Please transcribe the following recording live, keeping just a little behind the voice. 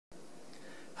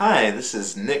Hi, this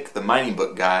is Nick, the mining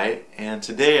book guy, and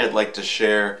today I'd like to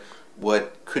share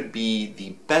what could be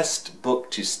the best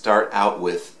book to start out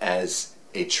with as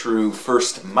a true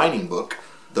first mining book,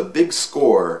 The Big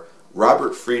Score,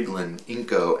 Robert Friedland,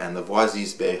 Inco, and the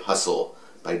Voisey's Bay Hustle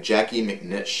by Jacquie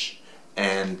McNish.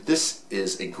 And this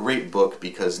is a great book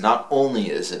because not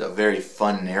only is it a very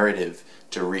fun narrative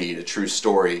to read, a true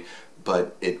story,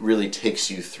 but it really takes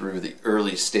you through the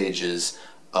early stages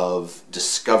of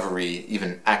discovery,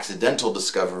 even accidental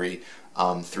discovery,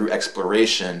 through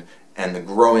exploration and the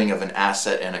growing of an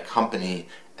asset and a company,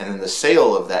 and then the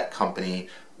sale of that company,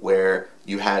 where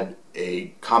you had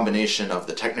a combination of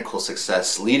the technical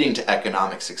success leading to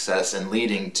economic success and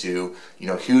leading to,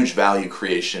 huge value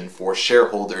creation for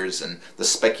shareholders and the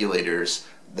speculators,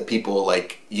 the people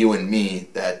like you and me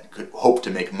that could hope to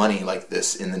make money like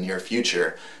this in the near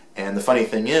future. And the funny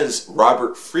thing is,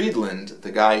 Robert Friedland,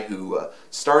 the guy who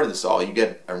started this all, you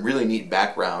get a really neat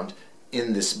background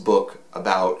in this book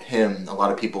about him. A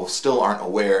lot of people still aren't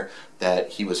aware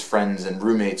that he was friends and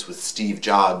roommates with Steve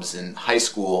Jobs in high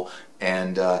school,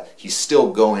 and he's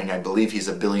still going. I believe he's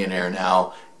a billionaire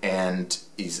now, and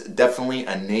he's definitely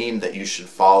a name that you should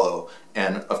follow.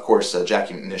 And of course,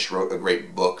 Jacquie McNish wrote a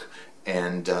great book,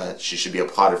 and she should be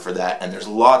applauded for that. And there's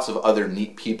lots of other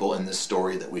neat people in this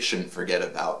story that we shouldn't forget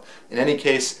about. In any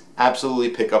case, absolutely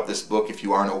pick up this book if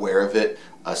you aren't aware of it,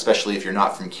 especially if you're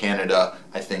not from Canada.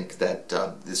 I think that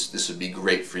this would be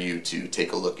great for you to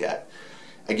take a look at.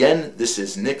 Again, this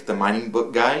is Nick, the mining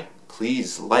book guy.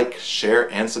 Please like,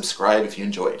 share, and subscribe if you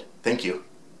enjoyed. Thank you.